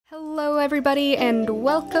everybody, and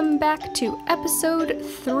welcome back to episode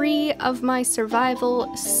 3 of my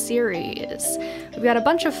survival series. We've got a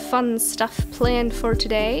bunch of fun stuff planned for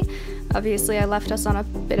today. Obviously, I left us on a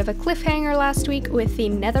bit of a cliffhanger last week with the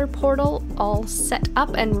Nether portal all set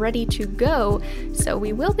up and ready to go, so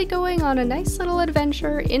we will be going on a nice little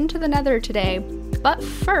adventure into the Nether today. But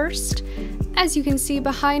first, as you can see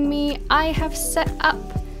behind me, I have set up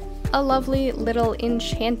a lovely little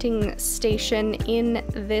enchanting station in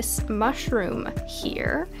this mushroom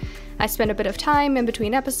here. I spent a bit of time in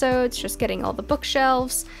between episodes just getting all the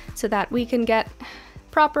bookshelves so that we can get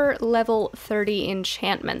proper level 30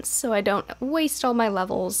 enchantments, so I don't waste all my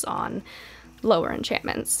levels on lower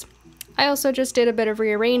enchantments. I also just did a bit of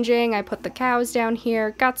rearranging. I put the cows down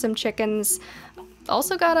here, got some chickens,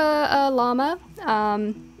 also got a llama.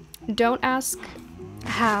 Don't ask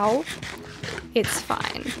how. It's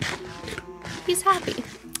fine. He's happy.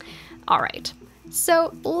 Alright,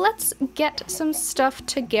 so let's get some stuff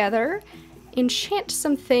together, enchant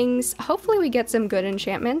some things. Hopefully we get some good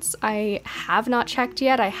enchantments. I have not checked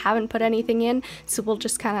yet. I haven't put anything in, so we'll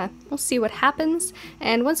just we'll see what happens.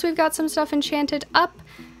 And once we've got some stuff enchanted up,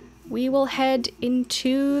 we will head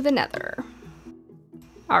into the Nether.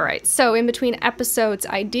 Alright, so in between episodes,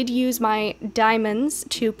 I did use my diamonds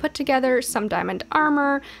to put together some diamond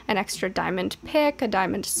armor, an extra diamond pick, a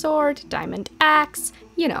diamond sword, diamond axe,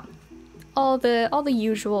 you know, all the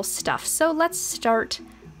usual stuff. So let's start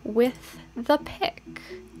with the pick.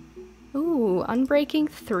 Ooh, unbreaking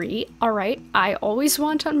 3. Alright, I always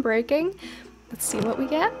want unbreaking. Let's see what we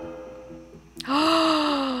get.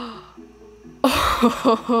 Oh,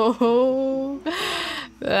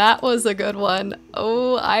 that was a good one.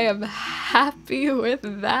 Oh, I am happy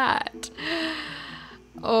with that.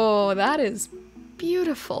 Oh, that is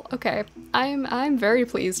beautiful. Okay, I'm very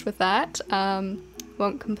pleased with that.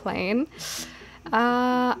 Won't complain.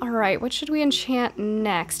 Alright, what should we enchant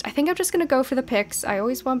next? I think I'm just gonna go for the picks. I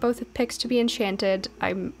always want both the picks to be enchanted.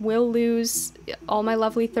 I will lose all my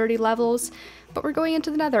lovely 30 levels, but we're going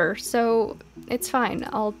into the Nether, so it's fine.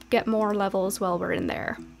 I'll get more levels while we're in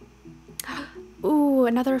there. Ooh,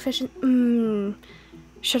 another efficient...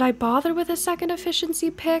 Should I bother with a second efficiency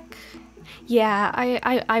pick? Yeah,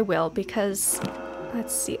 I will, because...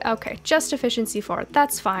 Let's see. Okay, just efficiency 4.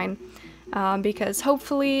 That's fine. Because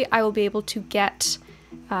hopefully I will be able to get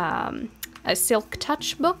a Silk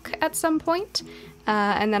Touch book at some point,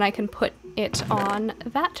 and then I can put it on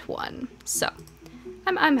that one. So,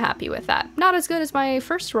 I'm happy with that. Not as good as my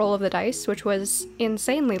first roll of the dice, which was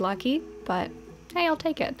insanely lucky, but hey, I'll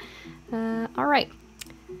take it. Alright.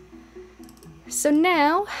 So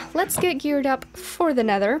now, let's get geared up for the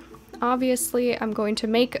Nether. Obviously, I'm going to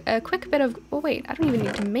make a quick bit of... Oh wait, I don't even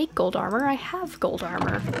need to make gold armor. I have gold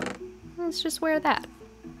armor. Let's just wear that.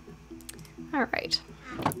 Alright.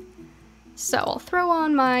 So, I'll throw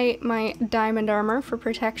on my diamond armor for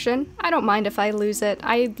protection. I don't mind if I lose it.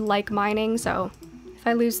 I like mining, so if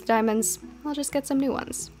I lose the diamonds, I'll just get some new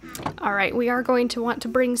ones. Alright, we are going to want to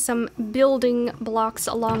bring some building blocks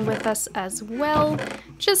along with us as well,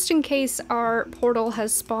 just in case our portal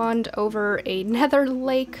has spawned over a nether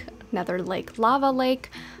lake, lava lake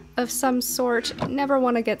of some sort. Never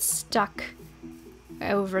want to get stuck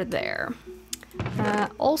over there.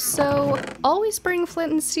 Also, always bring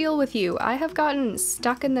flint and steel with you. I have gotten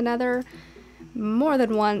stuck in the Nether more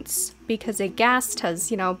than once because a ghast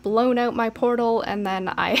has, you know, blown out my portal, and then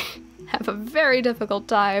I have a very difficult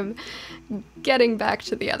time getting back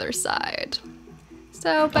to the other side.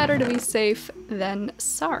 So better to be safe than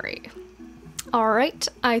sorry. Alright,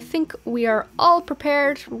 I think we are all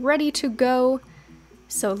prepared, ready to go,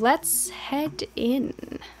 so let's head in.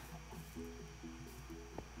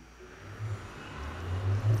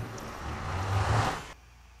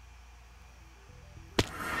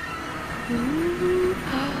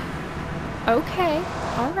 Okay,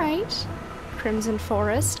 alright. Crimson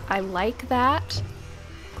Forest, I like that.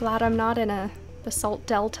 Glad I'm not in a basalt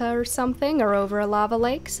delta or something, or over a lava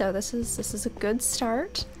lake, so this is a good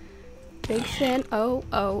start. Big fin. Oh,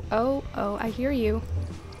 I hear you.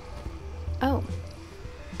 Oh.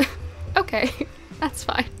 Okay, that's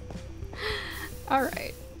fine.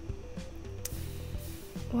 Alright.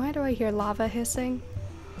 Why do I hear lava hissing?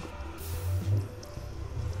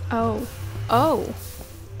 Oh.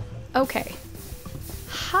 Okay.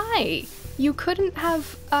 Hi! You couldn't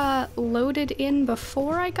have loaded in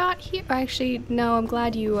before I got here? Actually, no, I'm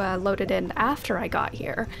glad you loaded in after I got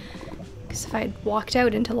here. Because if I had walked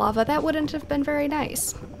out into lava, that wouldn't have been very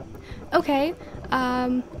nice. Okay,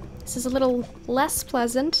 this is a little less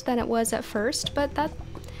pleasant than it was at first, but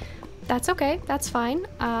that's okay, that's fine.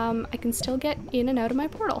 I can still get in and out of my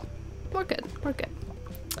portal. We're good, we're good.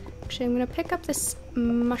 Actually, I'm gonna pick up this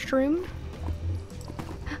mushroom.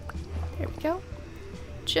 There we go.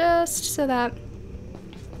 Just so that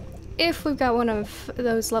if we've got one of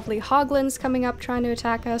those lovely hoglins coming up trying to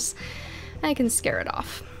attack us, I can scare it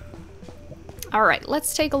off. Alright,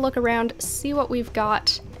 let's take a look around, see what we've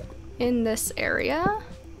got in this area.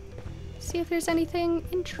 See if there's anything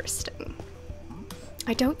interesting.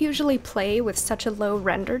 I don't usually play with such a low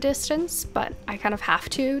render distance, but I kind of have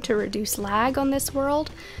to reduce lag on this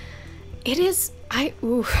world. It is,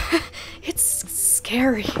 ooh, it's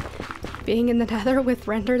scary. Being in the Nether with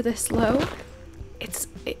render this low, it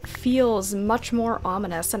feels much more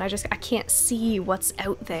ominous, and I can't see what's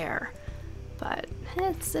out there. But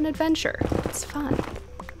it's an adventure. It's fun.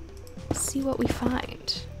 Let's see what we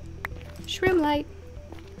find. Shroom light,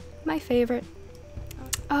 my favorite.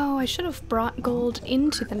 Oh, I should have brought gold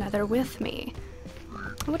into the Nether with me.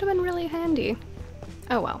 It would have been really handy.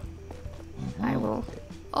 Oh well. I will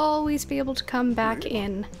always be able to come back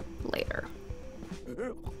in later.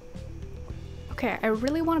 Okay, I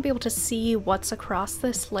really want to be able to see what's across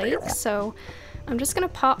this lake, so I'm just gonna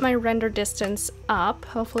pop my render distance up.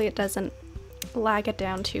 Hopefully it doesn't lag it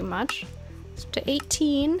down too much. It's up to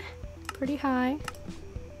 18, pretty high.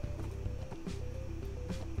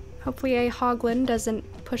 Hopefully a hoglin doesn't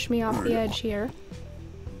push me off the edge here.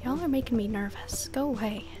 Y'all are making me nervous. Go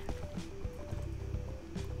away.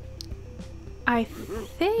 I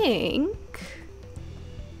think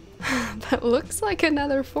that looks like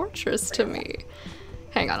another fortress to me.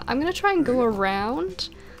 Hang on, I'm gonna try and go around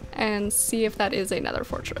and see if that is another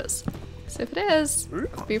fortress. So if it is,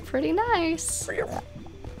 it'd be pretty nice.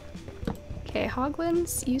 Okay,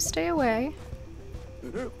 hoglins, you stay away.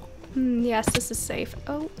 Yes, this is safe.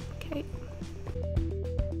 Oh, okay.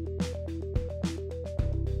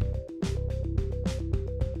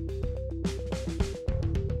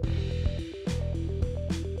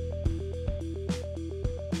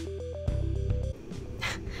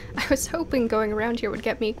 I was hoping going around here would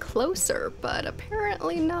get me closer, but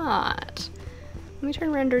apparently not. Let me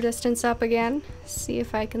turn render distance up again, see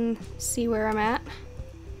if I can see where I'm at.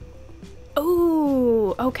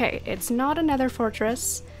 Oh, okay, it's not another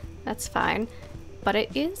fortress. That's fine, but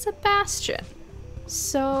it is a bastion.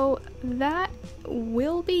 So that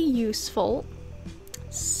will be useful.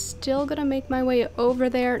 Still gonna make my way over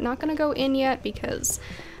there. Not gonna go in yet because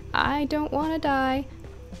I don't want to die,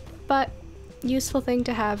 but useful thing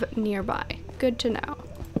to have nearby. Good to know.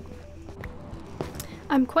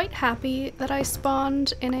 I'm quite happy that I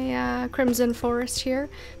spawned in a Crimson Forest here,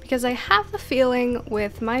 because I have the feeling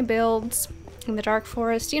with my builds in the Dark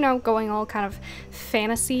Forest, you know, going all kind of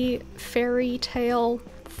fantasy, fairy tale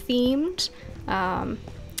themed, I'm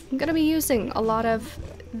gonna be using a lot of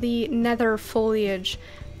the Nether foliage,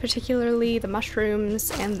 particularly the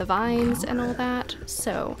mushrooms and the vines and all that,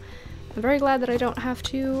 so I'm very glad that I don't have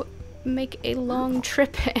to make a long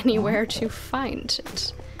trip anywhere to find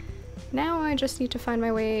it. Now I just need to find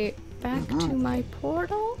my way back to my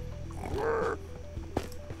portal.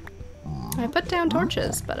 I put down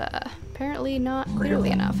torches, but apparently not clearly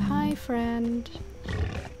enough. Hi, friend.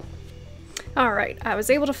 Alright, I was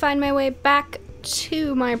able to find my way back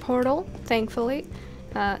to my portal, thankfully.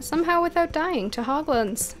 Somehow without dying to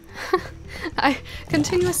hoglins. I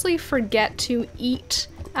continuously forget to eat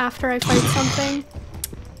after I fight something.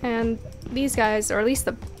 And these guys, or at least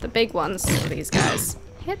the big ones of these guys,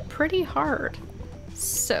 hit pretty hard.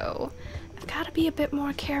 So I've got to be a bit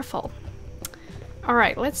more careful.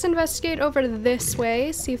 Alright, let's investigate over this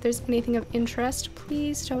way, see if there's anything of interest.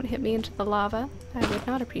 Please don't hit me into the lava. I would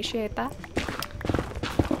not appreciate that.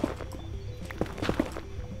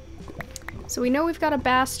 So we know we've got a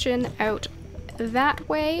bastion out that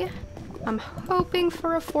way. I'm hoping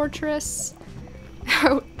for a fortress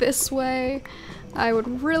out this way. I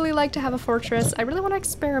would really like to have a fortress. I really want to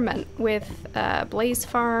experiment with blaze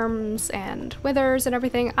farms and withers and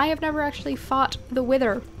everything. I have never actually fought the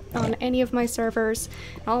wither on any of my servers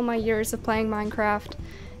in all my years of playing Minecraft.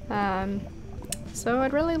 So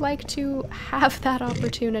I'd really like to have that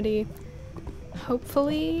opportunity.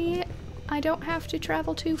 Hopefully I don't have to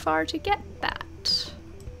travel too far to get that.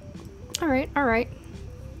 Alright, alright.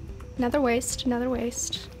 Another waste, another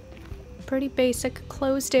waste. Pretty basic,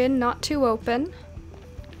 closed in, not too open.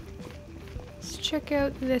 Let's check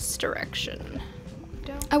out this direction.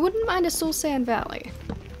 I wouldn't mind a soul sand valley.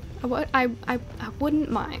 I wouldn't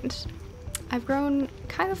mind. I've grown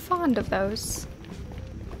kind of fond of those.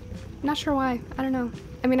 Not sure why, I don't know.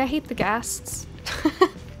 I mean, I hate the ghasts.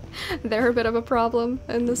 They're a bit of a problem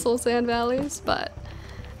in the soul sand valleys, but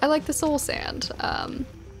I like the soul sand.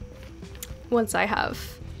 Once I have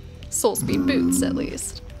soul speed boots, at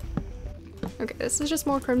least. Okay, this is just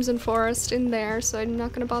more Crimson Forest in there, so I'm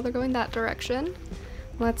not gonna bother going that direction.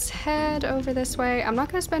 Let's head over this way. I'm not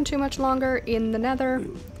gonna spend too much longer in the Nether,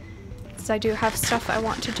 because I do have stuff I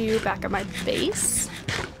want to do back at my base.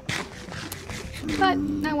 But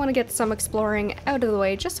I want to get some exploring out of the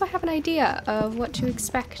way, just so I have an idea of what to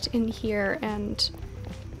expect in here and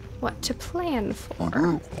what to plan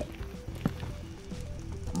for.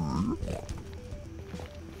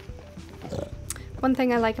 One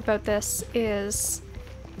thing I like about this is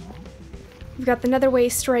we've got the Nether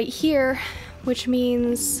waste right here, which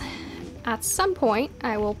means at some point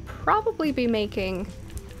I will probably be making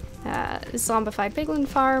zombified piglin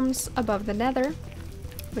farms above the Nether,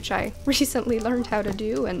 which I recently learned how to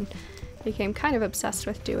do and became kind of obsessed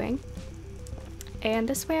with doing. And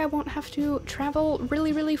this way I won't have to travel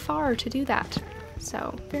really, really far to do that.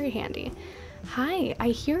 So, very handy. Hi, I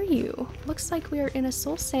hear you. Looks like we are in a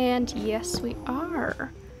soul sand. Yes, we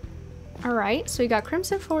are. Alright, so we got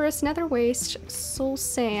Crimson Forest, Nether Waste, soul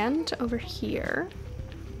sand over here.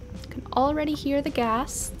 Can already hear the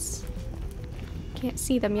ghasts. Can't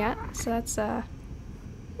see them yet, so that's,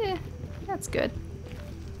 that's good.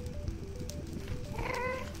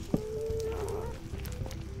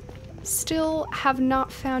 Still have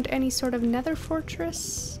not found any sort of Nether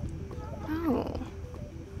fortress. Oh.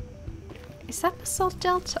 Is that Basalt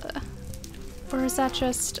Delta? Or is that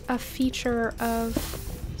just a feature of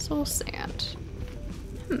soul sand?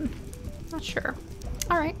 Not sure.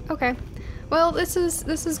 Alright, okay. Well, this is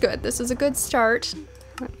good. This is a good start.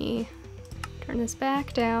 Let me turn this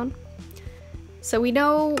back down. So we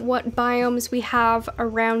know what biomes we have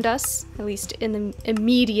around us, at least in the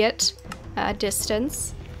immediate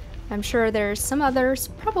distance. I'm sure there's some others,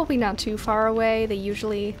 probably not too far away.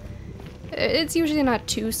 It's usually not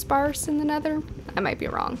too sparse in the Nether. I might be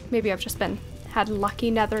wrong. Maybe I've just had lucky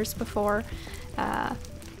Nethers before.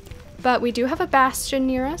 But we do have a bastion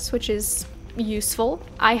near us, which is useful.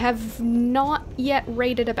 I have not yet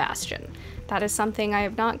raided a bastion. That is something I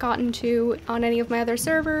have not gotten to on any of my other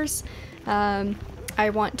servers. I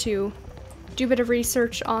want to do a bit of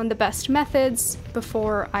research on the best methods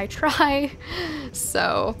before I try,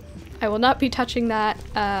 so I will not be touching that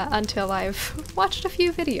until I've watched a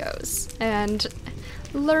few videos and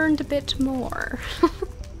learned a bit more.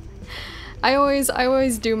 I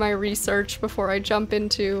always do my research before I jump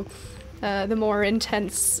into the more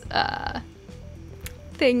intense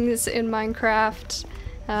things in Minecraft,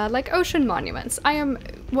 like ocean monuments. I am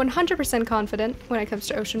 100% confident when it comes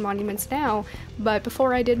to ocean monuments now, but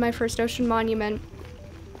before I did my first ocean monument,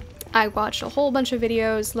 I watched a whole bunch of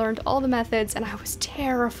videos, learned all the methods, and I was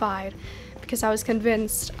terrified because I was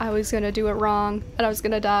convinced I was gonna do it wrong and I was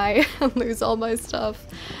gonna die and lose all my stuff.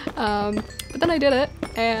 But then I did it,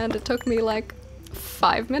 and it took me like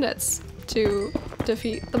 5 minutes to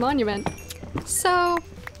defeat the monument. So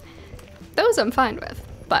those I'm fine with,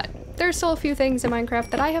 but there's still a few things in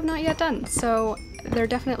Minecraft that I have not yet done, so they're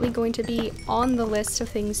definitely going to be on the list of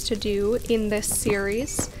things to do in this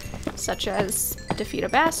series, such as defeat a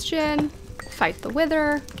bastion, fight the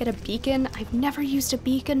wither, get a beacon. I've never used a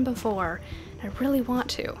beacon before. I really want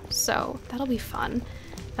to, so that'll be fun.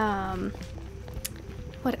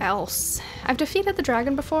 What else? I've defeated the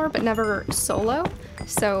dragon before, but never solo,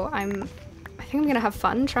 so I think I'm gonna have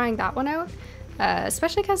fun trying that one out,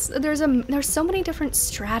 especially because there's so many different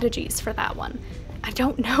strategies for that one. I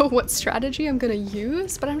don't know what strategy I'm gonna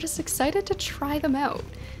use, but I'm just excited to try them out.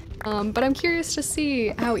 But I'm curious to see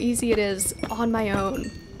how easy it is on my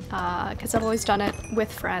own, because I've always done it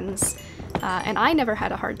with friends, and I never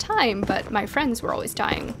had a hard time, but my friends were always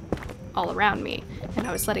dying all around me, and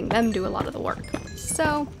I was letting them do a lot of the work.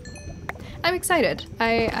 So, I'm excited.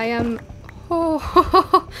 I am...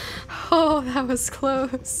 Oh, oh, that was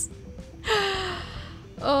close.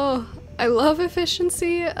 Oh, I love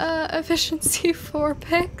efficiency 4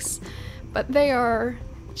 picks, but they are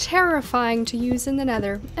terrifying to use in the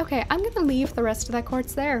Nether. Okay, I'm gonna leave the rest of that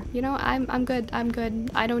quartz there. You know, I'm good.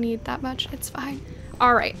 I don't need that much. It's fine.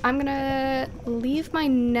 Alright, I'm gonna leave my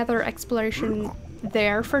Nether exploration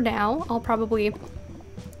there for now. I'll probably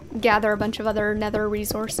gather a bunch of other Nether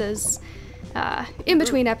resources in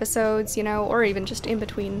between episodes, you know, or even just in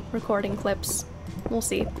between recording clips. We'll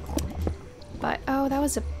see. But, oh, that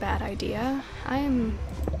was a bad idea. I am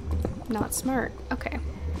not smart. Okay,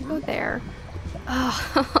 go there.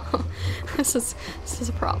 Oh, this is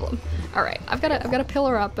a problem. All right, I've got to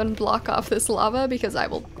pillar up and block off this lava because I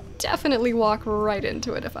will definitely walk right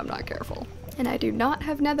into it if I'm not careful. And I do not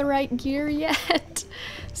have netherite gear yet,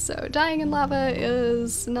 so dying in lava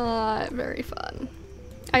is not very fun.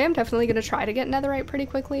 I am definitely going to try to get netherite pretty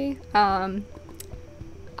quickly.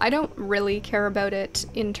 I don't really care about it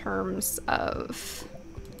in terms of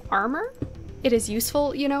armor. It is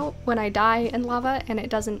useful, you know, when I die in lava and it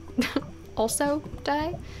doesn't also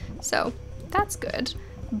die. So that's good.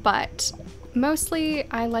 But mostly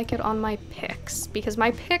I like it on my picks because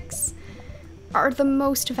my picks are the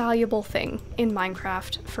most valuable thing in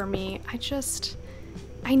Minecraft for me.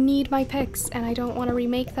 I need my picks and I don't want to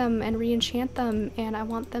remake them and re-enchant them, and I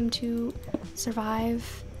want them to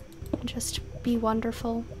survive and just be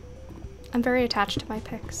wonderful. I'm very attached to my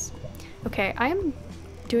picks. Okay, I am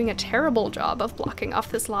doing a terrible job of blocking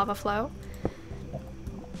off this lava flow.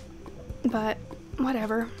 But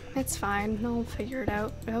whatever, it's fine. I'll figure it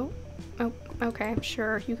out. Oh, okay,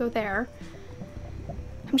 sure, you go there.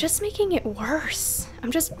 I'm just making it worse.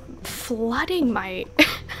 I'm just flooding my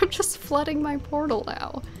I'm just flooding my portal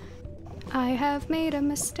now. I have made a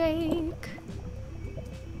mistake.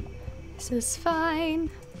 This is fine.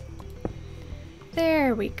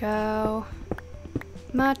 There we go.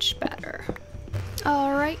 Much better.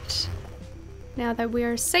 All right. Now that we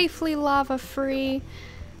are safely lava free,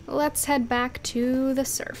 let's head back to the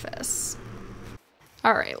surface.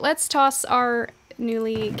 All right, let's toss our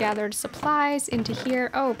newly gathered supplies into here.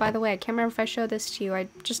 Oh, by the way, I can't remember if I showed this to you. I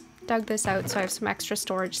just dug this out so I have some extra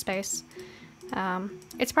storage space.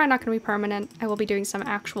 It's probably not going to be permanent. I will be doing some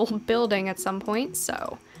actual building at some point,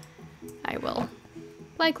 so I will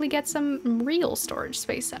likely get some real storage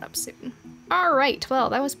space set up soon. All right, well,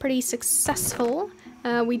 that was pretty successful.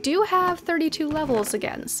 We do have 32 levels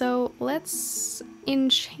again, so let's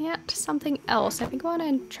enchant something else. I think I want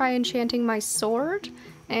to try enchanting my sword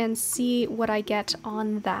and see what I get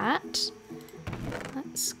on that.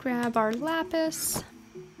 Let's grab our lapis.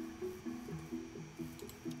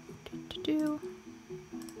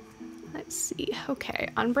 Let's see. Okay,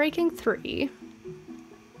 on breaking 3,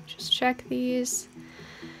 just check these.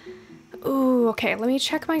 Ooh, okay, let me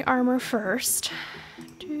check my armor first.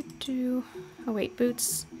 Oh wait,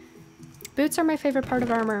 boots. Boots are my favorite part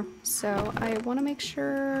of armor, so I want to make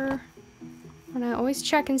sure. I'm gonna always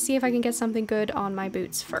check and see if I can get something good on my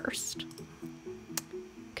boots first.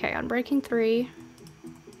 Okay, on breaking 3.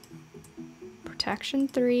 Protection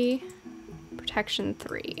 3. Protection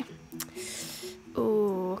 3.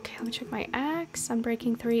 Ooh, okay, let me check my axe.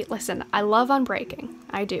 Unbreaking 3. Listen, I love unbreaking.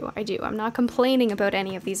 I do. I'm not complaining about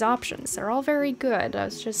any of these options. They're all very good. I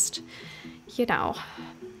was just, you know,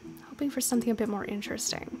 hoping for something a bit more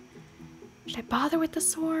interesting. Should I bother with the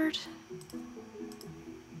sword?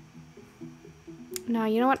 No,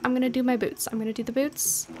 you know what? I'm gonna do my boots. I'm gonna do the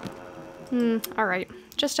boots. Alright.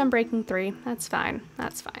 Just unbreaking 3. That's fine.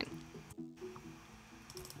 That's fine.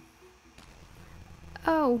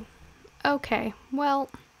 Oh. Okay,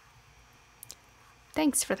 well,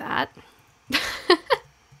 thanks for that.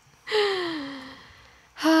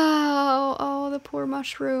 Oh, the poor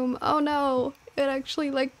mushroom. Oh no, it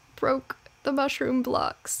actually like broke the mushroom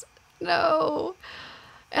blocks. No,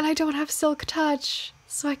 and I don't have silk touch,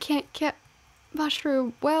 so I can't get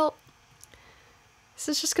mushroom. Well, this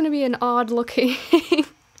is just gonna be an odd looking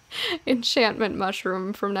enchantment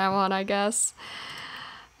mushroom from now on, I guess.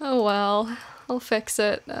 Oh well. I'll fix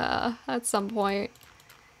it at some point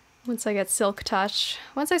once I get silk touch.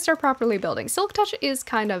 Once I start properly building. Silk touch is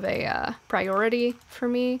kind of a priority for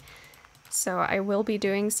me, so I will be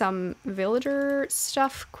doing some villager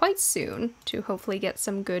stuff quite soon to hopefully get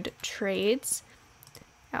some good trades.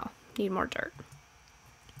 Oh, need more dirt.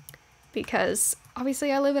 Because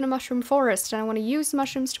obviously I live in a mushroom forest and I want to use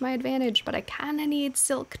mushrooms to my advantage, but I kind of need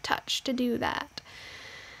silk touch to do that.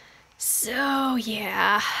 So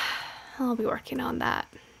yeah. I'll be working on that.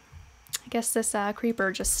 I guess this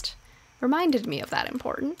creeper just reminded me of that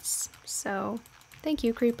importance. So thank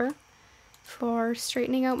you, creeper, for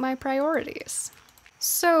straightening out my priorities.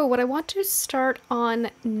 So what I want to start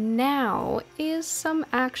on now is some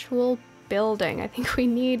actual building. I think we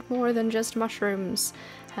need more than just mushrooms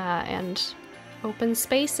and open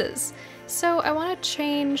spaces. So I want to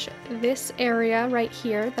change this area right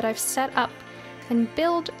here that I've set up and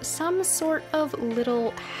build some sort of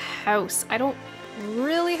little house. I don't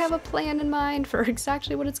really have a plan in mind for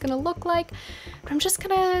exactly what it's gonna look like, but I'm just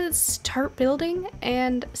gonna start building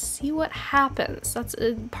and see what happens. That's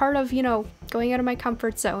a part of, you know, going out of my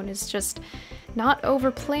comfort zone, is just not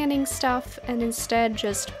over planning stuff and instead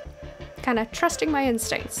just kind of trusting my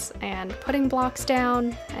instincts and putting blocks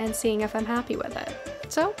down and seeing if I'm happy with it.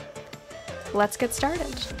 So let's get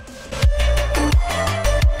started.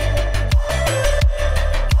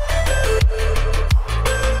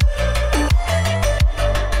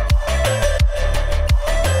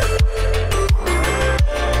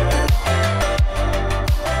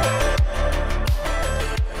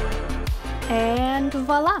 And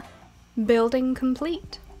voila! building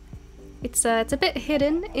complete. It's a bit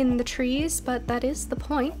hidden in the trees, but that is the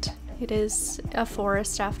point. It is a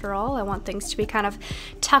forest after all. I want things to be kind of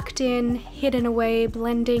tucked in, hidden away,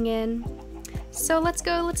 blending in. So let's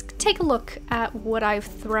take a look at what I've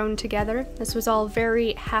thrown together. This was all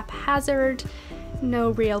very haphazard,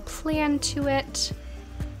 no real plan to it,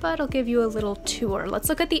 but I'll give you a little tour. Let's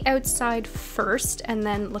look at the outside first and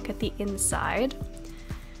then look at the inside.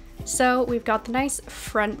 So we've got the nice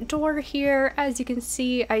front door here. As you can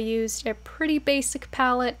see, I used a pretty basic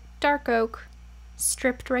palette, dark oak,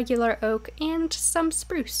 stripped regular oak, and some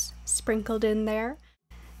spruce sprinkled in there.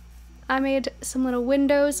 I made some little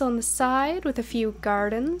windows on the side with a few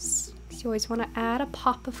gardens, because you always want to add a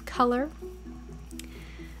pop of color.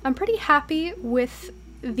 I'm pretty happy with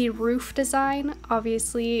the roof design.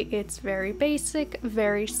 Obviously, it's very basic,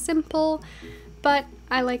 very simple, but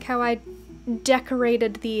I like how I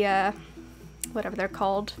decorated the, whatever they're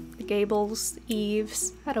called, the gables,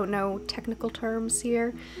 eaves, I don't know technical terms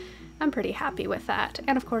here. I'm pretty happy with that.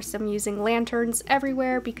 And of course I'm using lanterns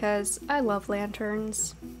everywhere because I love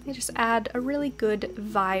lanterns. They just add a really good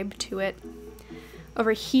vibe to it.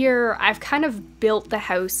 Over here, I've kind of built the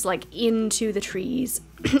house like into the trees,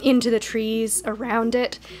 into the trees around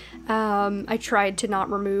it. I tried to not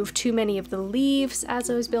remove too many of the leaves as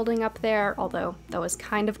I was building up there, although that was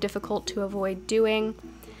kind of difficult to avoid doing.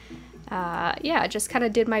 Yeah, I just kind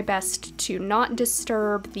of did my best to not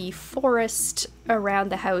disturb the forest around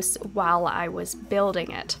the house while I was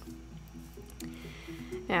building it.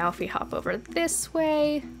 Now if we hop over this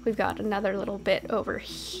way, we've got another little bit over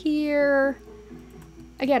here.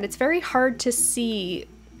 Again, it's very hard to see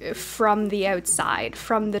from the outside,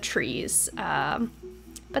 from the trees,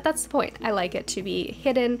 but that's the point. I like it to be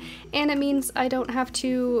hidden, and it means I don't have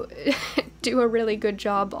to do a really good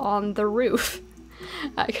job on the roof.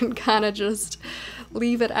 I can kind of just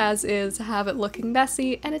leave it as is, have it looking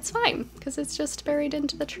messy, and it's fine, because it's just buried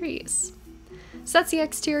into the trees. So that's the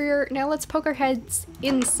exterior. Now let's poke our heads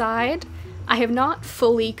inside. I have not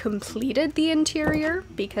fully completed the interior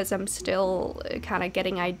because I'm still kind of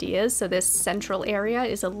getting ideas, so this central area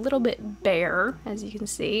is a little bit bare, as you can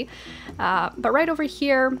see. But right over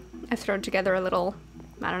here, I've thrown together a little,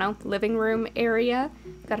 I don't know, living room area.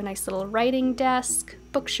 Got a nice little writing desk,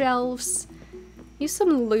 bookshelves. Use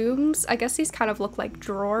some looms. I guess these kind of look like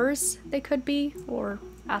drawers they could be, or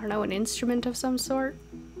I don't know, an instrument of some sort.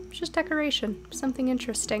 It's just decoration, something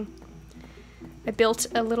interesting. I built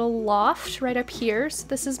a little loft right up here. So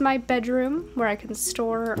this is my bedroom where I can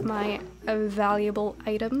store my valuable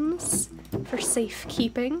items for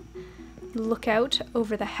safekeeping. Look out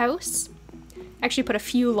over the house. I actually put a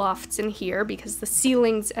few lofts in here because the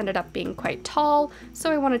ceilings ended up being quite tall,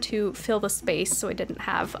 so I wanted to fill the space so I didn't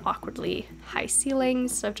have awkwardly high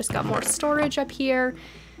ceilings. So I've just got more storage up here,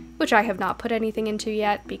 which I have not put anything into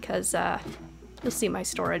yet because you'll see my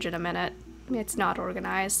storage in a minute. It's not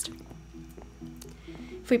organized.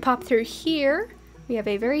 If we pop through here, we have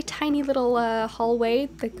a very tiny little hallway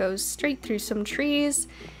that goes straight through some trees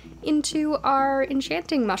into our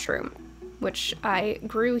enchanting mushroom, which I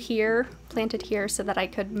grew here, planted here so that I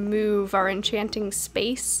could move our enchanting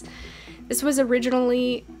space. This was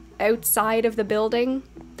originally outside of the building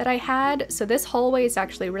that I had, so this hallway is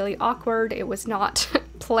actually really awkward. It was not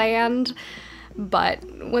planned, but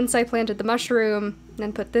once I planted the mushroom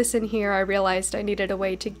and put this in here, I realized I needed a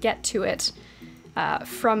way to get to it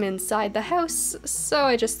from inside the house, so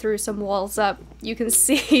I just threw some walls up. You can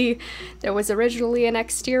see there was originally an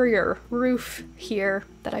exterior roof here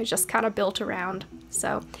that I just kind of built around.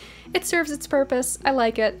 So it serves its purpose. I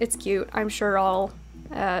like it. It's cute. I'm sure I'll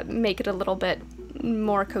make it a little bit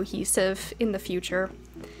more cohesive in the future.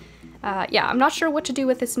 Yeah, I'm not sure what to do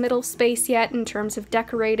with this middle space yet in terms of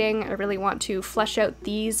decorating. I really want to flesh out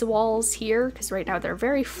these walls here because right now they're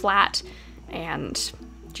very flat and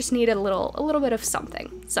just need a little bit of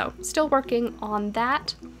something. So still working on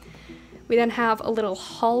that. We then have a little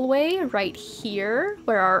hallway right here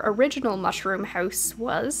where our original mushroom house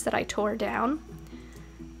was that I tore down.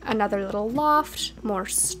 Another little loft, more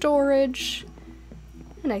storage,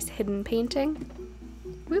 a nice hidden painting.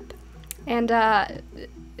 Whoop. And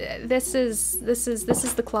this is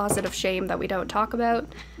the closet of shame that we don't talk about.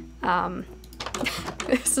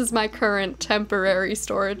 This is my current temporary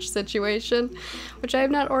storage situation, which I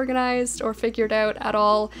have not organized or figured out at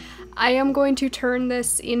all. I am going to turn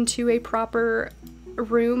this into a proper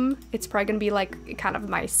room. It's probably going to be like kind of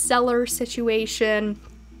my cellar situation,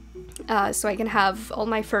 so I can have all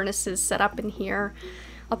my furnaces set up in here.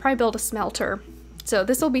 I'll probably build a smelter. So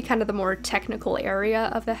this will be kind of the more technical area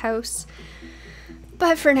of the house.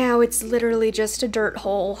 But for now, it's literally just a dirt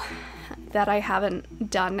hole. that I haven't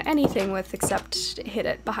done anything with except hid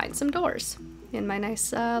it behind some doors in my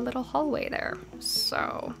nice little hallway there.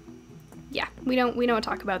 So yeah, we don't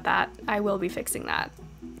talk about that. I will be fixing that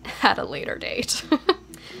at a later date.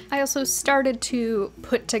 I also started to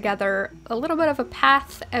put together a little bit of a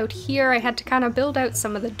path out here. I had to kind of build out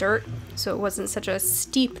some of the dirt so it wasn't such a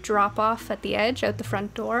steep drop off at the edge out the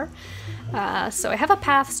front door. So I have a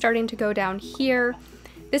path starting to go down here.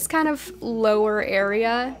 This kind of lower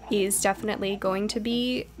area is definitely going to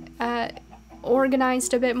be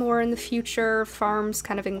organized a bit more in the future. Farms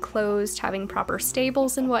kind of enclosed, having proper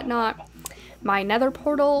stables and whatnot. My nether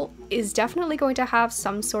portal is definitely going to have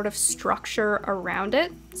some sort of structure around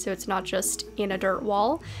it, so it's not just in a dirt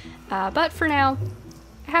wall. But for now,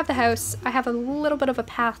 I have the house. I have a little bit of a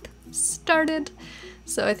path started,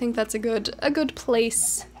 so I think that's a good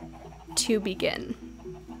place to begin.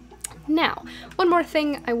 Now, one more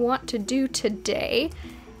thing I want to do today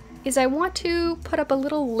is I want to put up a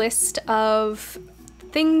little list of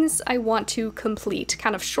things I want to complete,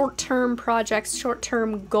 kind of short-term projects,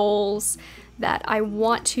 short-term goals that I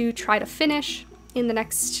want to try to finish in the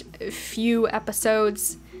next few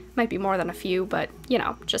episodes. Might be more than a few, but you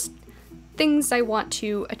know, just things I want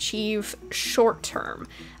to achieve short term.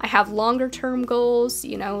 I have longer term goals,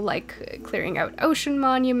 you know, like clearing out ocean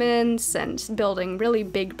monuments and building really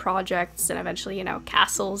big projects and eventually, you know,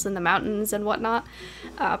 castles in the mountains and whatnot.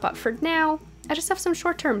 But for now, I just have some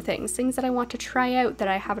short-term things that I want to try out that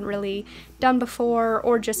I haven't really done before,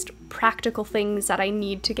 or just practical things that I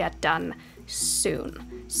need to get done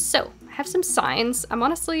soon. So, I have some signs. I'm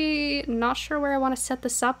honestly not sure where I want to set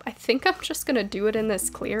this up. I think I'm just gonna do it in this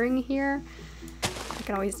clearing here. I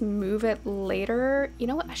can always move it later. You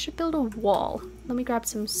know what? I should build a wall. Let me grab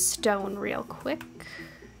some stone real quick.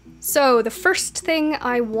 So, the first thing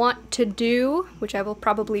I want to do, which I will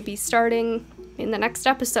probably be starting in the next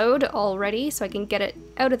episode already, so I can get it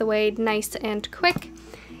out of the way nice and quick,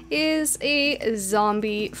 is a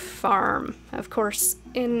zombie farm. Of course,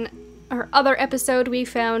 in our other episode, we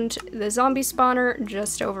found the zombie spawner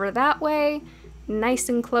just over that way, nice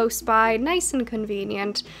and close by, nice and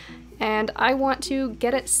convenient, and I want to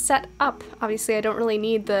get it set up. Obviously, I don't really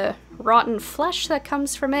need the rotten flesh that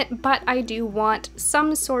comes from it, but I do want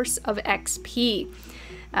some source of XP.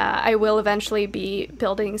 I will eventually be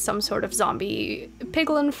building some sort of zombie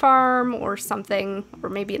piglin farm or something, or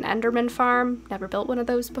maybe an enderman farm. Never built one of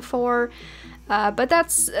those before, but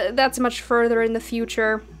that's much further in the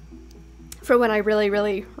future for when I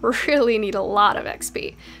really need a lot of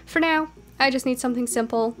XP. For now, I just need something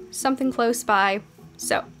simple, something close by,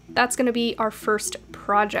 so that's going to be our first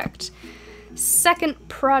project. Second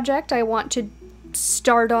project I want to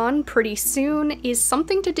start on pretty soon is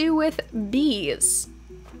something to do with bees.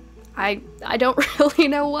 I don't really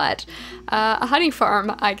know what. A honey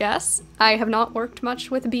farm, I guess. I have not worked much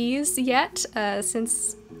with bees yet,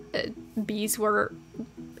 since bees were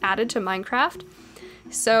added to Minecraft.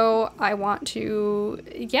 So I want to,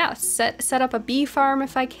 yeah, set up a bee farm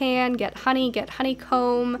if I can, get honey, get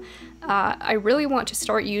honeycomb. I really want to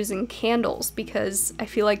start using candles because I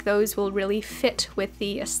feel like those will really fit with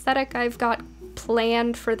the aesthetic I've got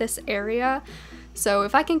planned for this area. So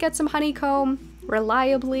if I can get some honeycomb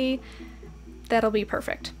reliably, that'll be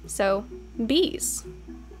perfect. So bees,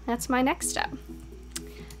 that's my next step.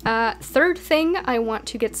 Third thing I want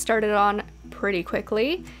to get started on pretty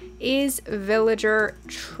quickly is villager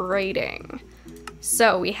trading.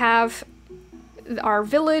 So we have our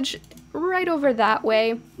village right over that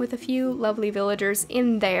way with a few lovely villagers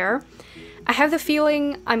in there. I have the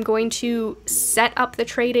feeling I'm going to set up the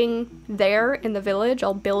trading there in the village.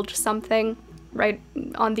 I'll build something right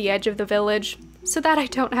on the edge of the village so that I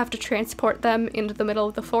don't have to transport them into the middle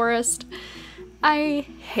of the forest. I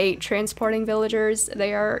hate transporting villagers.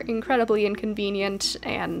 They are incredibly inconvenient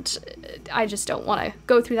and I just don't want to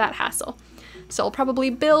go through that hassle. So I'll probably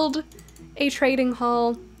build a trading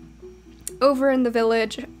hall over in the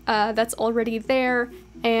village that's already there,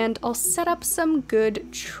 and I'll set up some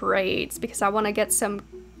good trades because I want to get some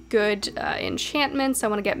good enchantments. I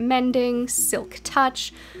want to get mending, silk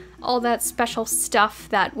touch, all that special stuff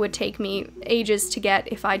that would take me ages to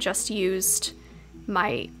get if I just used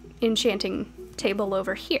my enchanting table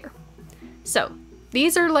over here. So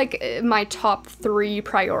these are like my top 3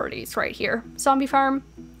 priorities right here: zombie farm,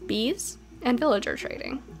 bees, and villager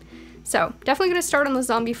trading. So definitely gonna start on the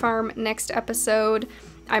zombie farm next episode.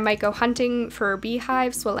 I might go hunting for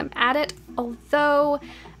beehives while I'm at it, although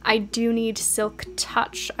I do need silk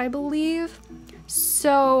touch, I believe.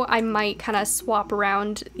 So I might kind of swap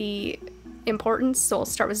around the importance. So I'll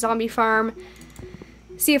start with zombie farm,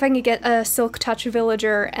 see if I can get a Silk Touch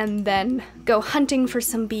villager and then go hunting for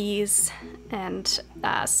some bees and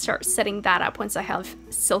start setting that up once I have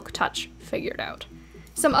Silk Touch figured out.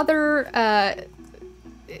 Some other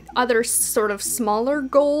sort of smaller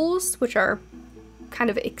goals, which are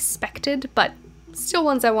kind of expected, but still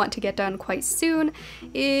ones I want to get done quite soon,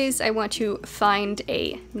 is I want to find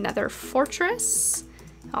a Nether fortress,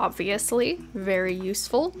 obviously, very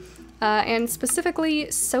useful, and specifically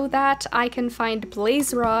so that I can find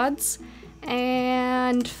blaze rods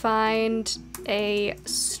and find a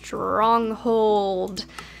stronghold,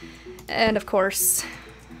 and of course,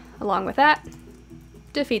 along with that,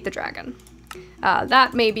 defeat the dragon.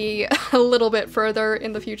 That may be a little bit further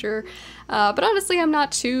in the future, but honestly I'm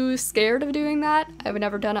not too scared of doing that. I've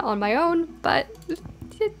never done it on my own, but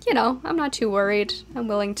you know, I'm not too worried. I'm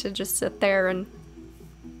willing to just sit there and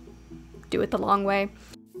do it the long way.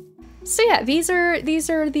 So yeah, these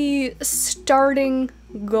are the starting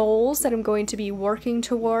goals that I'm going to be working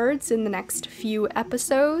towards in the next few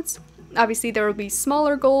episodes. Obviously there will be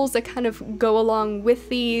smaller goals that kind of go along with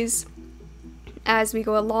these as we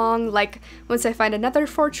go along. Like, once I find another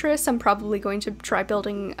fortress, I'm probably going to try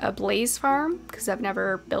building a blaze farm, because I've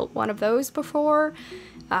never built one of those before.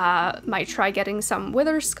 Might try getting some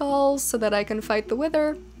wither skulls so that I can fight the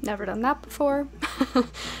wither. Never done that before.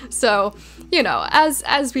 So, you know,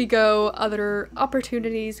 as we go, other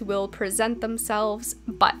opportunities will present themselves,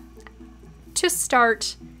 but to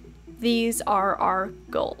start, these are our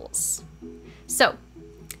goals. So,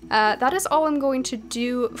 that is all I'm going to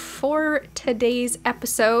do for today's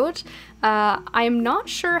episode. I'm not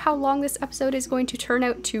sure how long this episode is going to turn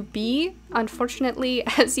out to be. Unfortunately,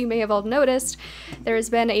 as you may have all noticed, there has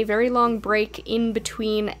been a very long break in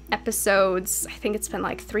between episodes. I think it's been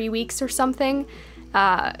like 3 weeks or something.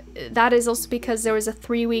 That is also because there was a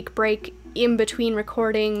 3-week break in between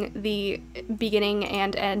recording the beginning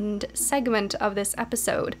and end segment of this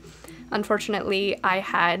episode. Unfortunately, I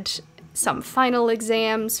had some final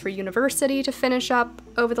exams for university to finish up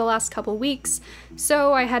over the last couple weeks,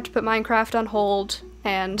 so I had to put Minecraft on hold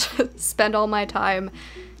and spend all my time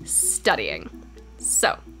studying.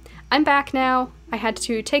 So, I'm back now. I had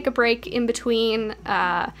to take a break in between.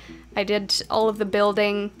 I did all of the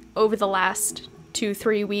building over the last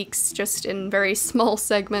 2-3 weeks, just in very small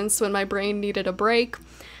segments when my brain needed a break.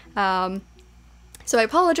 So I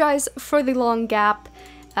apologize for the long gap.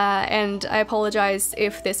 And I apologize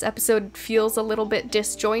if this episode feels a little bit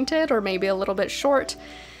disjointed or maybe a little bit short.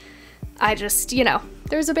 I just, you know,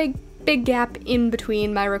 there's a big gap in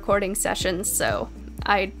between my recording sessions, so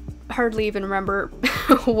I hardly even remember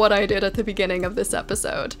what I did at the beginning of this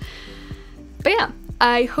episode. But yeah,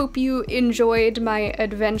 I hope you enjoyed my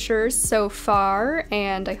adventures so far,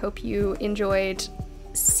 and I hope you enjoyed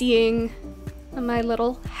seeing my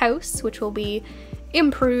little house, which will be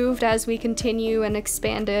improved as we continue and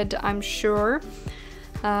expanded, I'm sure.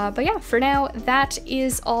 But yeah, for now, that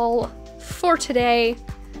is all for today.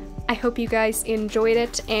 I hope you guys enjoyed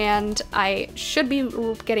it, and I should be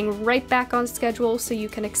getting right back on schedule, so you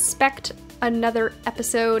can expect another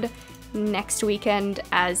episode next weekend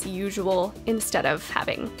as usual, instead of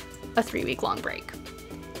having a 3-week long break.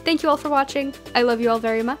 Thank you all for watching. I love you all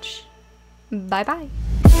very much. Bye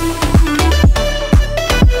bye.